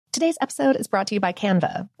Today's episode is brought to you by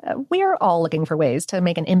Canva. We're all looking for ways to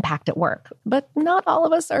make an impact at work, but not all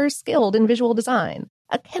of us are skilled in visual design.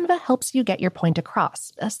 Canva helps you get your point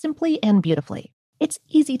across, simply and beautifully. It's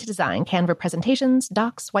easy to design Canva presentations,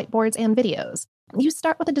 docs, whiteboards, and videos. You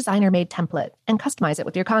start with a designer-made template and customize it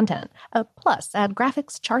with your content. Plus, add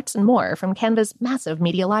graphics, charts, and more from Canva's massive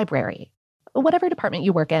media library. Whatever department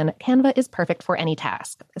you work in, Canva is perfect for any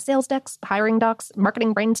task. Sales decks, hiring docs,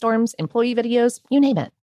 marketing brainstorms, employee videos, you name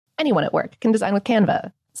it. Anyone at work can design with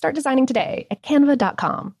Canva. Start designing today at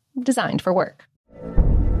canva.com. Designed for work.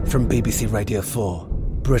 From BBC Radio 4,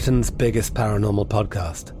 Britain's biggest paranormal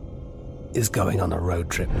podcast is going on a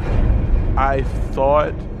road trip. I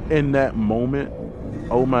thought in that moment,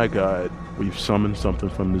 oh my God, we've summoned something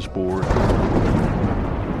from this board.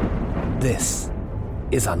 This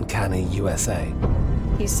is Uncanny USA.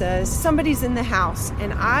 He says, somebody's in the house,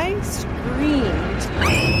 and I screamed.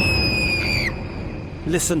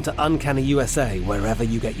 Listen to Uncanny USA wherever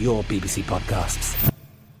you get your BBC podcasts,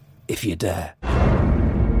 if you dare.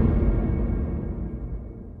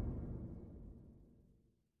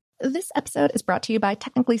 This episode is brought to you by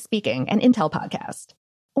Technically Speaking, an Intel podcast.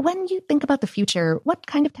 When you think about the future, what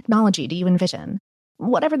kind of technology do you envision?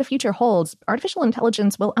 Whatever the future holds, artificial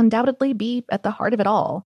intelligence will undoubtedly be at the heart of it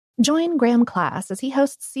all. Join Graham Class as he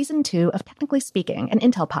hosts Season 2 of Technically Speaking, an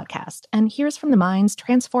Intel podcast, and hears from the minds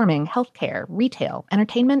transforming healthcare, retail,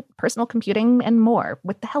 entertainment, personal computing, and more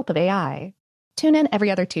with the help of AI. Tune in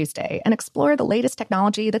every other Tuesday and explore the latest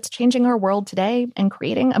technology that's changing our world today and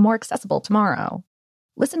creating a more accessible tomorrow.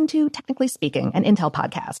 Listen to Technically Speaking, an Intel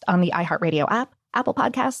podcast on the iHeartRadio app, Apple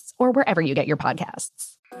Podcasts, or wherever you get your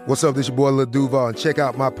podcasts. What's up, this your boy Lil Duval, and check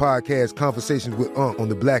out my podcast, Conversations with Unc, on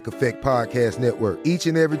the Black Effect Podcast Network. Each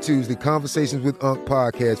and every Tuesday, Conversations with Unc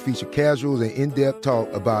podcast feature casuals and in-depth talk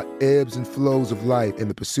about ebbs and flows of life and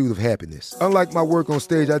the pursuit of happiness. Unlike my work on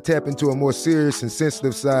stage, I tap into a more serious and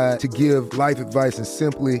sensitive side to give life advice and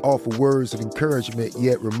simply offer words of encouragement,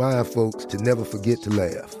 yet remind folks to never forget to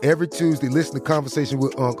laugh. Every Tuesday, listen to Conversations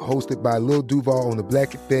with Unc, hosted by Lil Duval on the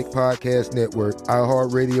Black Effect Podcast Network,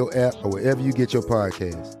 iHeartRadio app, or wherever you get your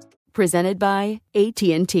podcasts. Presented by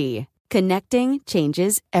AT&T. Connecting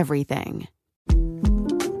changes everything.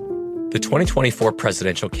 The 2024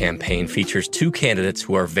 presidential campaign features two candidates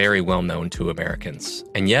who are very well known to Americans.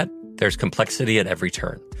 And yet, there's complexity at every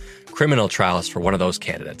turn. Criminal trials for one of those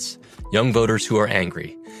candidates. Young voters who are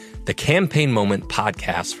angry. The Campaign Moment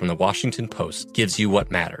podcast from the Washington Post gives you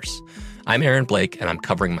what matters. I'm Aaron Blake, and I'm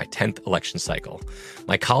covering my 10th election cycle.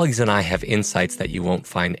 My colleagues and I have insights that you won't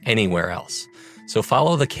find anywhere else. So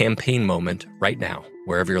follow the Campaign Moment right now,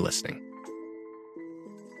 wherever you're listening.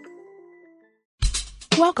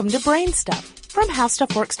 Welcome to Brain Stuff from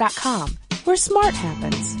HowStuffWorks.com, where smart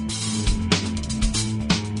happens.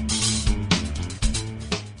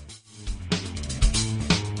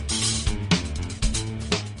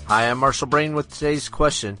 Hi, I'm Marshall Brain with today's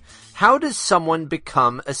question. How does someone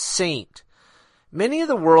become a saint? Many of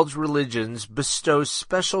the world's religions bestow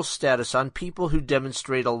special status on people who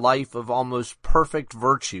demonstrate a life of almost perfect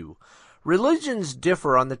virtue. Religions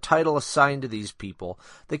differ on the title assigned to these people.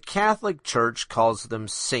 The Catholic Church calls them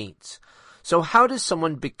saints. So how does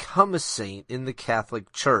someone become a saint in the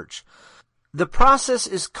Catholic Church? The process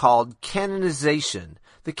is called canonization.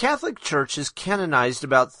 The Catholic Church has canonized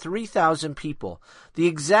about 3,000 people. The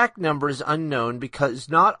exact number is unknown because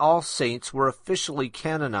not all saints were officially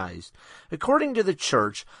canonized. According to the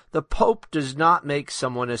Church, the Pope does not make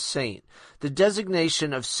someone a saint. The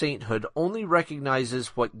designation of sainthood only recognizes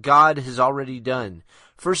what God has already done.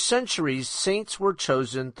 For centuries, saints were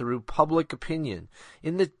chosen through public opinion.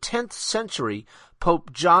 In the 10th century,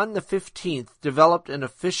 Pope John XV developed an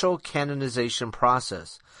official canonization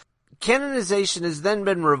process. Canonization has then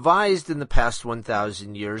been revised in the past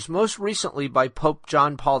 1,000 years, most recently by Pope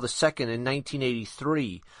John Paul II in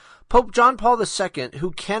 1983. Pope John Paul II, who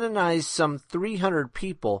canonized some 300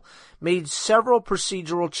 people, made several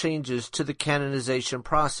procedural changes to the canonization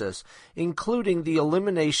process, including the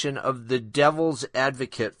elimination of the devil's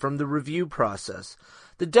advocate from the review process.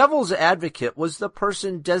 The devil's advocate was the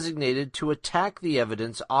person designated to attack the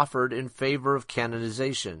evidence offered in favor of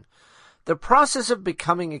canonization. The process of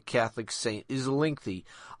becoming a Catholic saint is lengthy,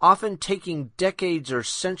 often taking decades or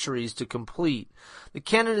centuries to complete. The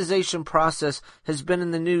canonization process has been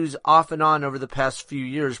in the news off and on over the past few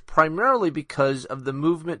years, primarily because of the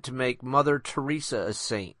movement to make Mother Teresa a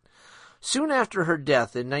saint. Soon after her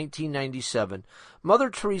death in 1997,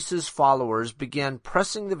 Mother Teresa's followers began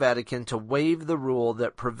pressing the Vatican to waive the rule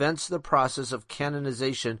that prevents the process of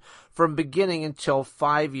canonization from beginning until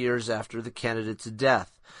 5 years after the candidate's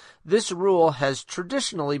death. This rule has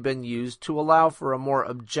traditionally been used to allow for a more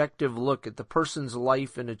objective look at the person's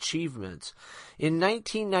life and achievements. In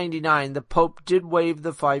 1999, the Pope did waive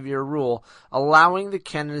the 5-year rule, allowing the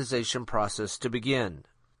canonization process to begin.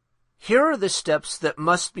 Here are the steps that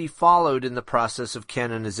must be followed in the process of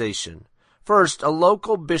canonization. First, a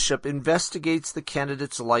local bishop investigates the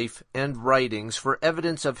candidate's life and writings for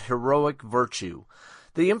evidence of heroic virtue.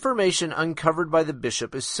 The information uncovered by the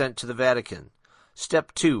bishop is sent to the Vatican.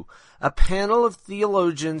 Step 2. A panel of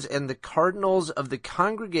theologians and the cardinals of the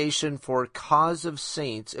Congregation for Cause of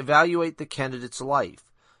Saints evaluate the candidate's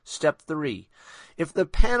life. Step 3. If the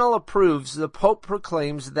panel approves, the Pope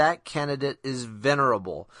proclaims that candidate is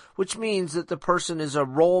venerable, which means that the person is a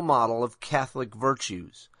role model of Catholic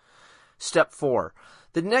virtues. Step 4.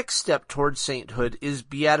 The next step towards sainthood is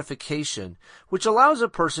beatification, which allows a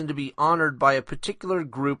person to be honored by a particular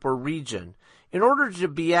group or region. In order to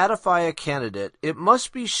beatify a candidate, it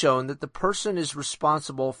must be shown that the person is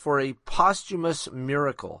responsible for a posthumous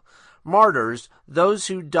miracle. Martyrs, those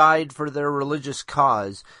who died for their religious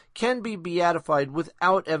cause, can be beatified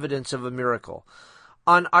without evidence of a miracle.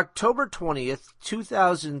 On October 20th,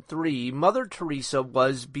 2003, Mother Teresa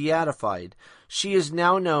was beatified. She is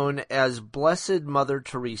now known as Blessed Mother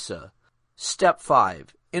Teresa. Step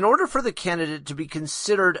 5. In order for the candidate to be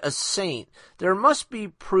considered a saint, there must be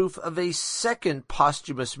proof of a second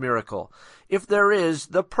posthumous miracle. If there is,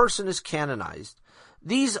 the person is canonized.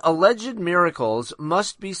 These alleged miracles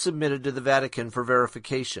must be submitted to the Vatican for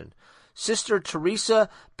verification. Sister Teresa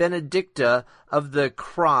Benedicta of the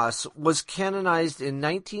Cross was canonized in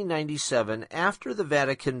 1997 after the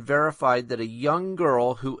Vatican verified that a young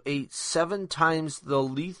girl who ate 7 times the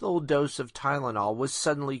lethal dose of Tylenol was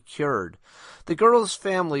suddenly cured. The girl's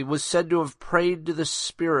family was said to have prayed to the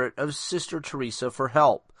spirit of Sister Teresa for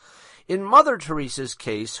help. In Mother Teresa's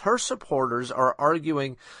case, her supporters are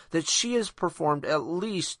arguing that she has performed at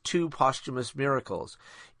least 2 posthumous miracles.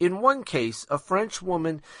 In one case, a French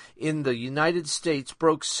woman in the United States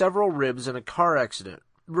broke several ribs in a car accident.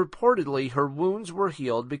 Reportedly, her wounds were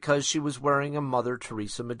healed because she was wearing a Mother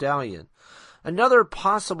Teresa medallion. Another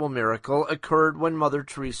possible miracle occurred when Mother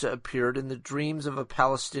Teresa appeared in the dreams of a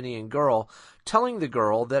Palestinian girl, telling the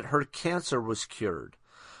girl that her cancer was cured.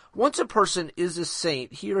 Once a person is a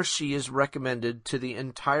saint, he or she is recommended to the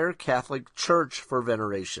entire Catholic Church for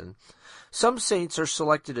veneration. Some saints are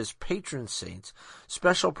selected as patron saints,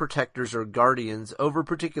 special protectors or guardians over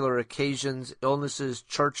particular occasions, illnesses,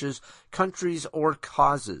 churches, countries, or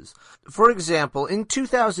causes. For example, in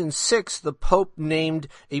 2006, the Pope named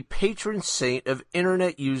a patron saint of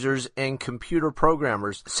Internet users and computer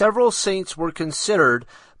programmers. Several saints were considered,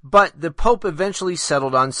 but the Pope eventually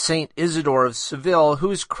settled on Saint Isidore of Seville, who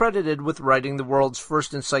is credited with writing the world's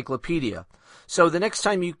first encyclopedia. So the next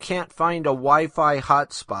time you can't find a Wi-Fi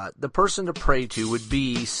hotspot, the person to pray to would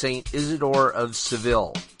be Saint Isidore of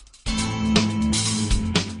Seville.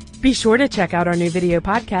 Be sure to check out our new video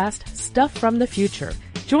podcast, Stuff from the Future.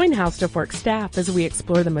 Join How Stuff Works staff as we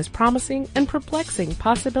explore the most promising and perplexing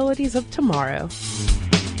possibilities of tomorrow.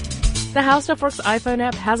 The How Stuff Works iPhone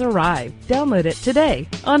app has arrived. Download it today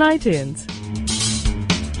on iTunes.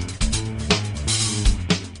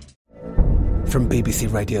 From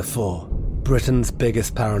BBC Radio 4, Britain's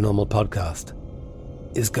biggest paranormal podcast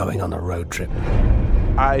is going on a road trip.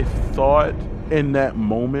 I thought in that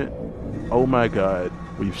moment, oh my God,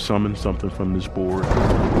 we've summoned something from this board.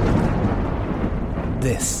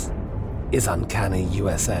 This is Uncanny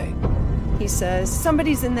USA. He says,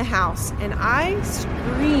 somebody's in the house, and I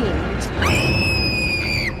screamed.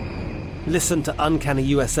 Listen to Uncanny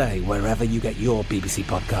USA wherever you get your BBC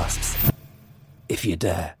podcasts, if you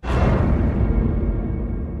dare.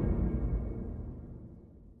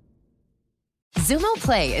 Xumo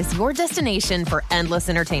Play is your destination for endless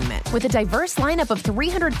entertainment. With a diverse lineup of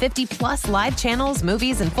 350-plus live channels,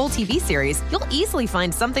 movies, and full TV series, you'll easily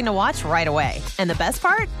find something to watch right away. And the best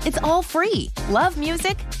part? It's all free. Love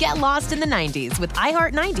music? Get lost in the 90s with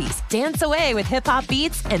iHeart 90s, dance away with hip-hop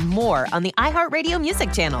beats, and more on the iHeartRadio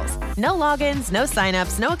music channels. No logins, no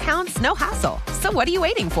signups, no accounts, no hassle. So what are you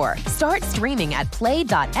waiting for? Start streaming at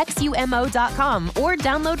play.xumo.com or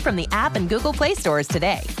download from the app and Google Play stores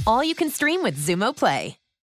today. All you can stream with Xumo Play.